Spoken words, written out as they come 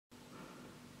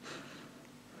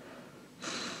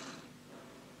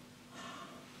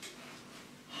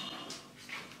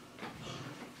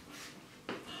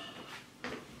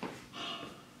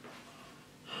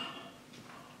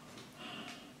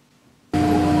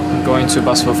going to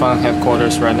Fudoobeer Films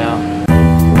headquarters right now.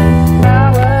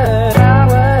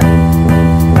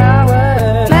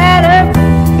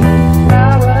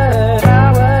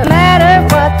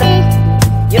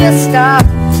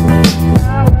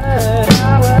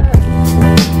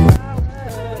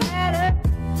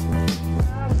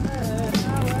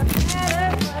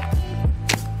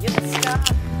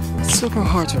 It's super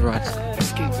hard to ride a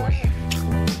skateboard here.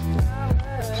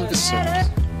 Look at the surface.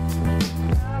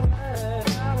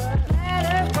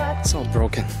 It's all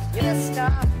broken.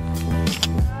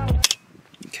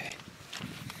 Okay,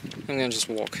 I'm gonna just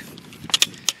walk.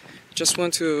 Just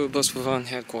went to Fudoobeer Films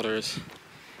headquarters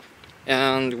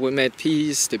and we made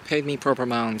peace. They paid me proper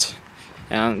amount,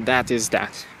 and that is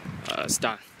that. It's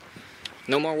done.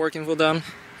 No more working for them,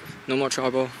 no more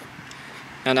trouble,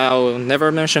 and I will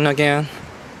never mention again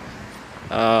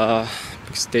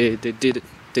because they did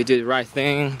the right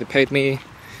thing. They paid me,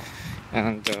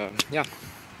 and yeah.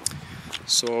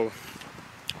 So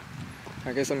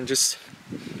I guess I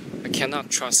cannot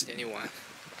trust anyone.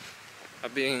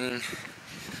 I've been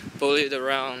bullied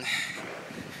around.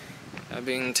 I've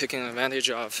been taken advantage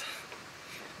of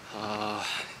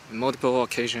multiple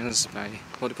occasions by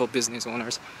multiple business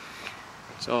owners.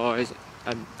 So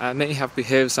I may have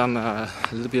behaved a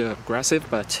little bit aggressive,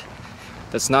 but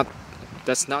that's not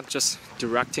just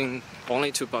directing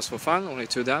only to Fudoobeer Films, only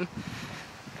to them.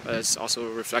 But it's also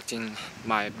reflecting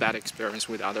my bad experience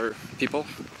with other people.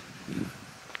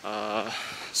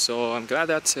 So I'm glad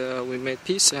that we made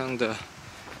peace and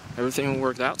everything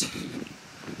worked out.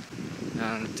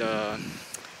 And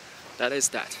that is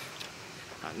that.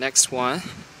 Next one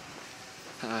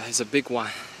is a big one.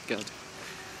 Got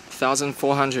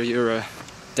 €1,400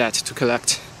 debt to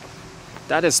collect.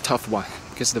 That is a tough one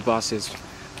because the boss is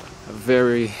a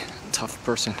very tough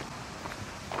person.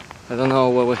 I don't know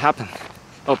what will happen.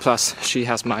 Oh, plus she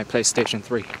has my PlayStation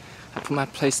 3. I put my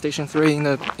PlayStation 3 in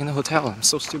the hotel. I'm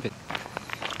so stupid.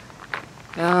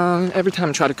 Every time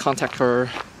I try to contact her,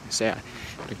 I say I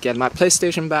get my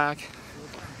PlayStation back.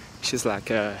 She's like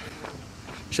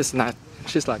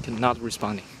not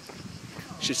responding.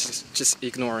 She's just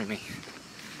ignoring me.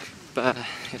 But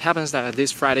it happens that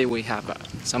this Friday we have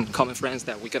some common friends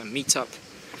that we're gonna meet up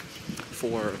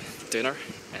for dinner,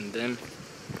 and then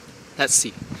let's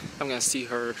see. I'm gonna see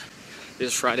her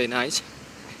this Friday night.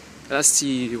 Let's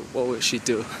see what will she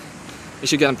do. Is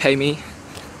she gonna pay me,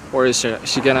 or is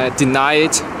she gonna deny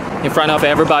it in front of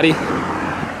everybody?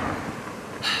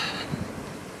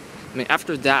 I mean,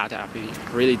 after that, I'll be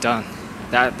really done.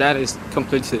 That is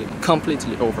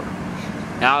completely over.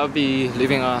 I'll be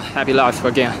living a happy life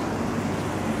again.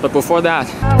 But before that,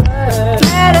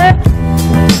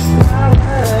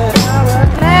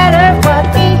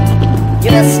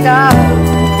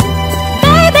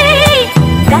 baby,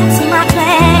 that's my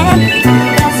plan.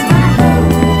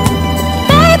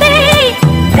 Baby,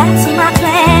 that's my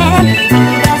plan.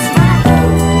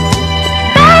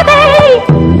 Baby,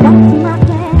 that's my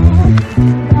plan.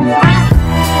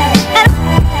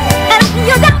 And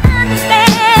you don't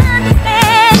understand.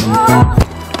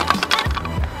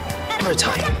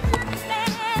 very tired.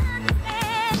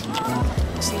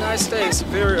 It's a nice day. It's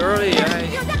very early.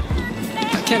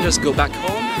 I can't just go back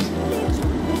home.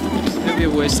 Maybe a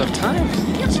waste of time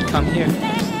to come here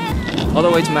all the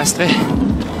way to my stay.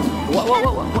 What?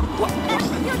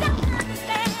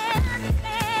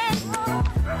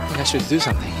 I think I should do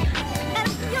something here.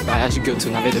 I should go to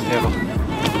VideoStudio.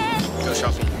 Go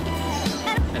shopping.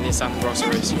 I need some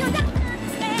groceries.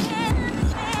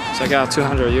 So I got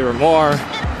 €200 more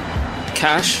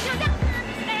cash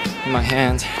in my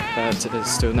hand, but it is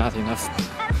still not enough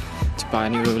to buy a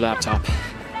new laptop.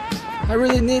 I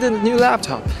really need a new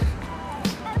laptop.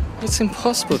 It's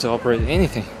impossible to operate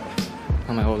anything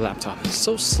on my old laptop. It's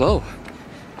so slow.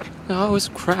 I always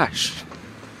crash.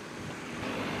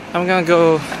 I'm gonna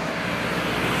go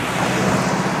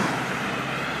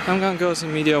to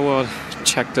Media World to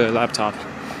check the laptop,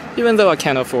 even though I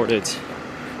can't afford it.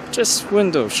 Just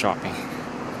window shopping.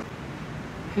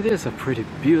 It is a pretty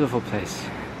beautiful place.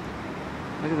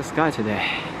 Look at the sky today.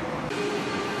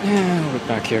 And we're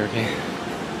back here again.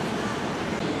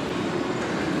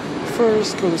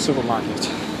 First, go to the supermarket,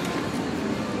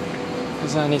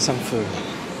 because I need some food.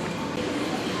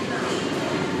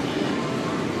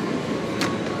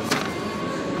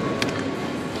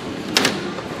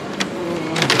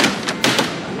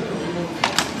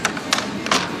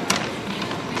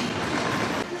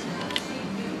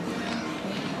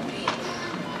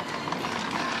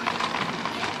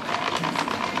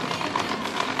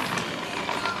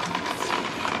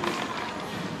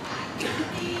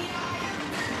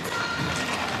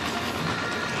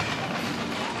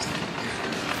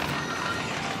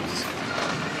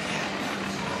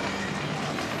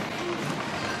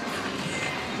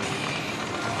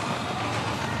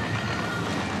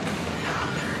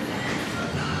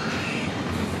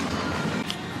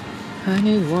 I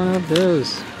need one of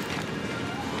those.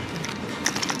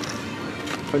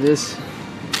 For this.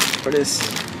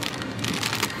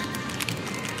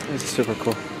 It's super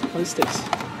cool. What is this?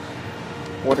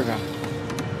 Water gun.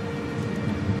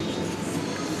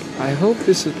 I hope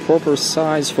this is proper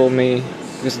size for me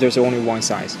because there's only one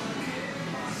size.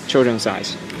 Children's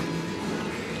size.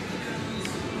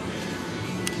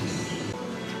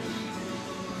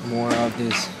 More of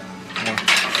this. More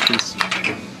piece.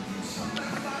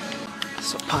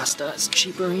 So pasta is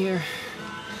cheaper here.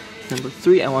 Number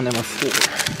 3, I want number 4.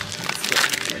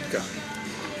 There you go.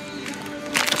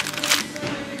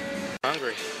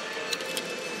 Hungry.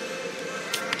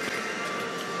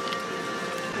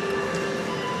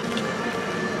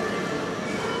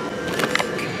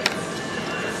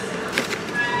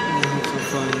 I need to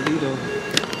find Lido.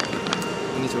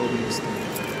 I need to open this thing.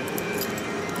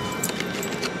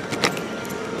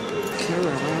 Carry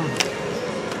around.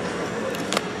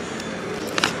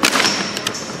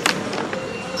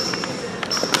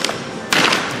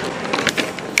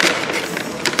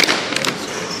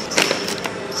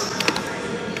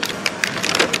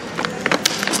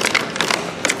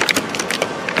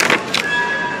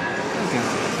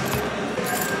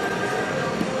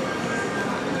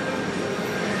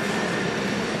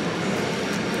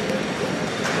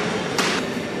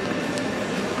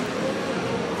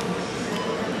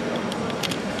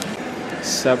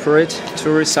 Separate to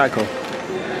recycle.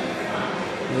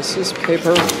 This is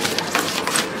paper.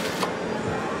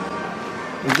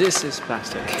 This is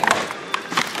plastic.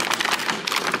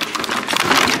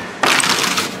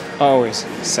 Always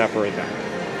separate them.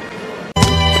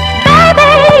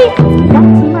 Baby,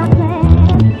 that's my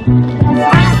plan.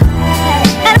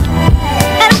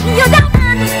 And you don't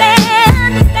understand.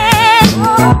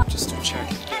 Just to check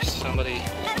if there's somebody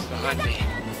behind me.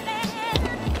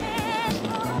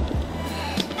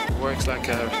 Works like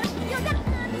a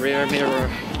rear view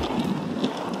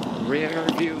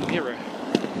mirror.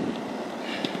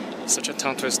 Such a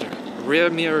tongue twister. Rear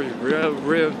view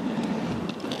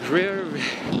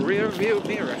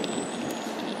mirror.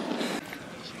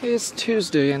 It's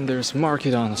Tuesday and there's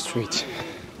market on the street.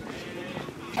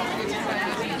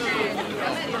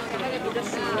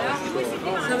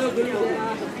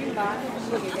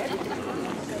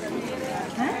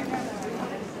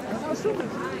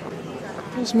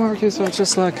 Those markets are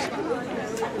just like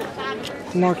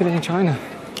market in China.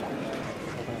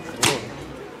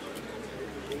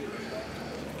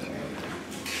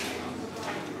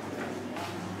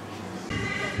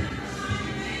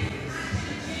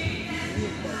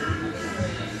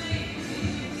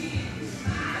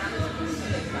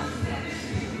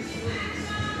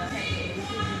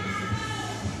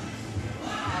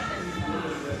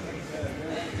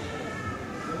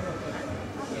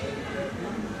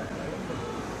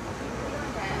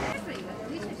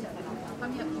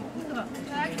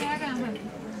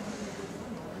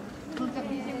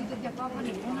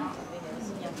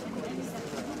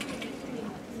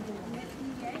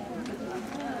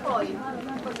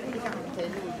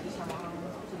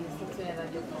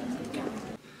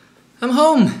 I'm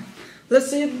home. Let's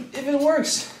see if it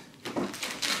works.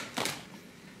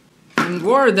 I'm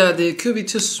worried that it could be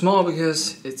too small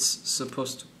because it's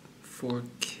supposed to for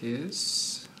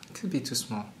kids. It could be too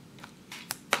small.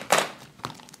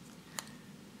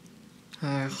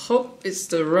 I hope it's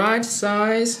the right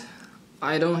size.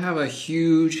 I don't have a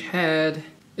huge head.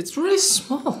 It's really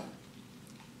small.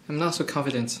 I'm not so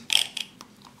confident.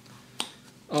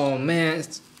 Oh man,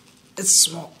 it's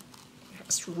small.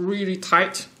 It's really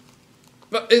tight.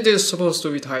 But it is supposed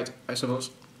to be tight, I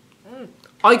suppose.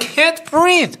 I can't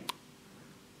breathe!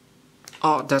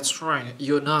 Oh, that's right.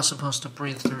 You're not supposed to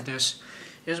breathe through this.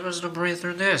 You're supposed to breathe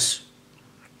through this.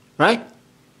 Right?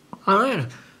 Alright.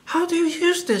 How do you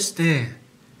use this thing?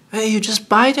 Hey, you just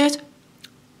bite it?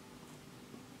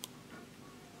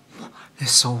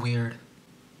 It's so weird.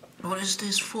 What is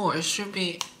this for? It should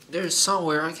be... There's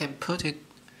somewhere I can put it.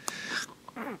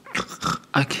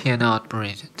 I cannot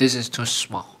breathe. This is too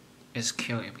small. It's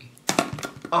killing me.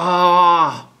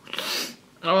 Oh!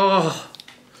 Oh!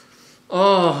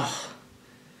 Oh!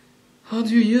 How do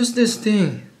you use this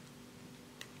thing?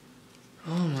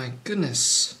 Oh my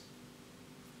goodness.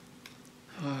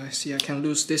 Oh, I see I can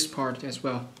lose this part as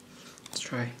well. Let's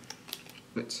try.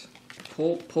 Let's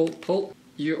pull, pull, pull.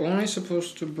 You're only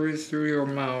supposed to breathe through your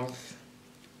mouth.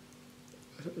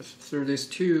 Through this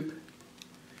tube.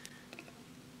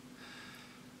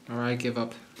 Alright, give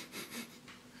up.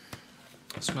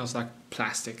 It smells like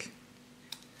plastic.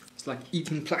 It's like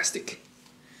eating plastic.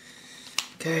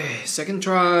 Okay, second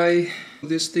try.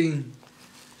 This thing.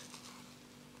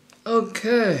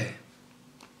 Okay.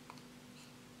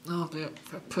 No, but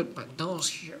if I put my nose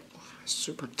here, it's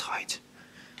super tight.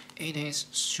 It is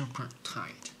super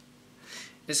tight.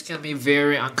 It's gonna be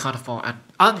very uncomfortable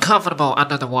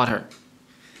under the water.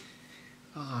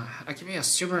 I give me a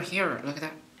super hero. Look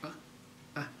at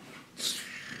that.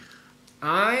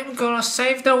 I'm gonna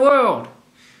save the world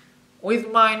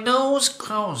with my nose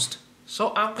closed.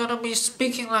 So I'm gonna be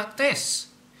speaking like this.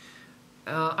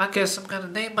 I guess I'm gonna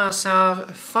name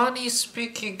myself Funny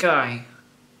Speaking Guy.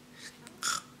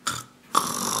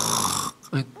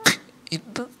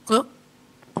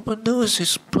 My nose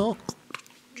is blocked.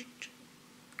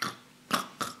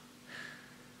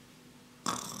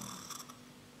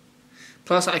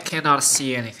 Plus, I cannot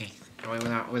see anything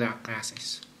without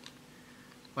glasses.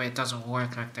 Well, it doesn't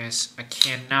work like this. I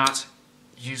cannot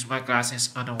use my glasses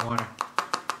underwater.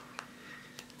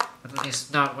 At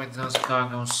least not with those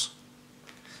goggles.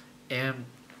 And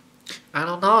I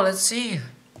don't know. Let's see.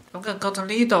 I'm gonna go to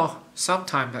Lido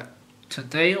sometime, but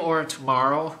today or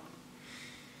tomorrow.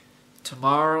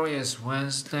 Tomorrow is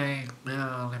Wednesday.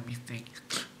 Now let me think.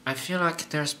 I feel like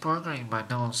there's burger in my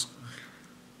nose.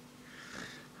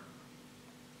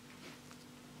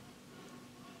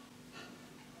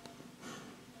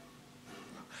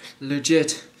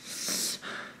 Legit.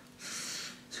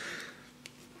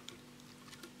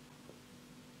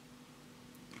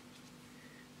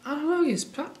 Oh look,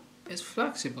 it's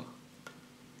flexible.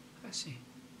 I see.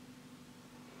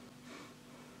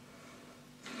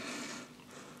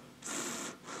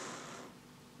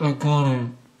 I got it.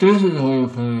 This is how you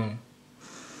play.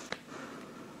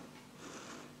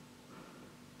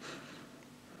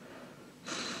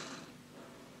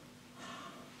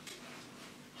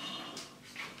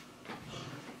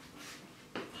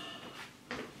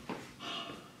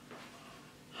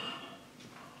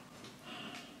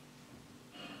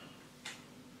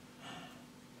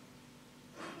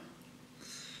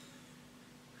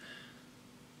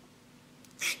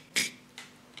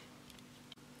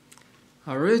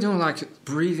 I really don't like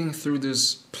breathing through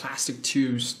this plastic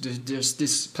tubes. There's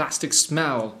this plastic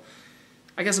smell.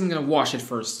 I guess I'm gonna wash it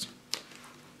first.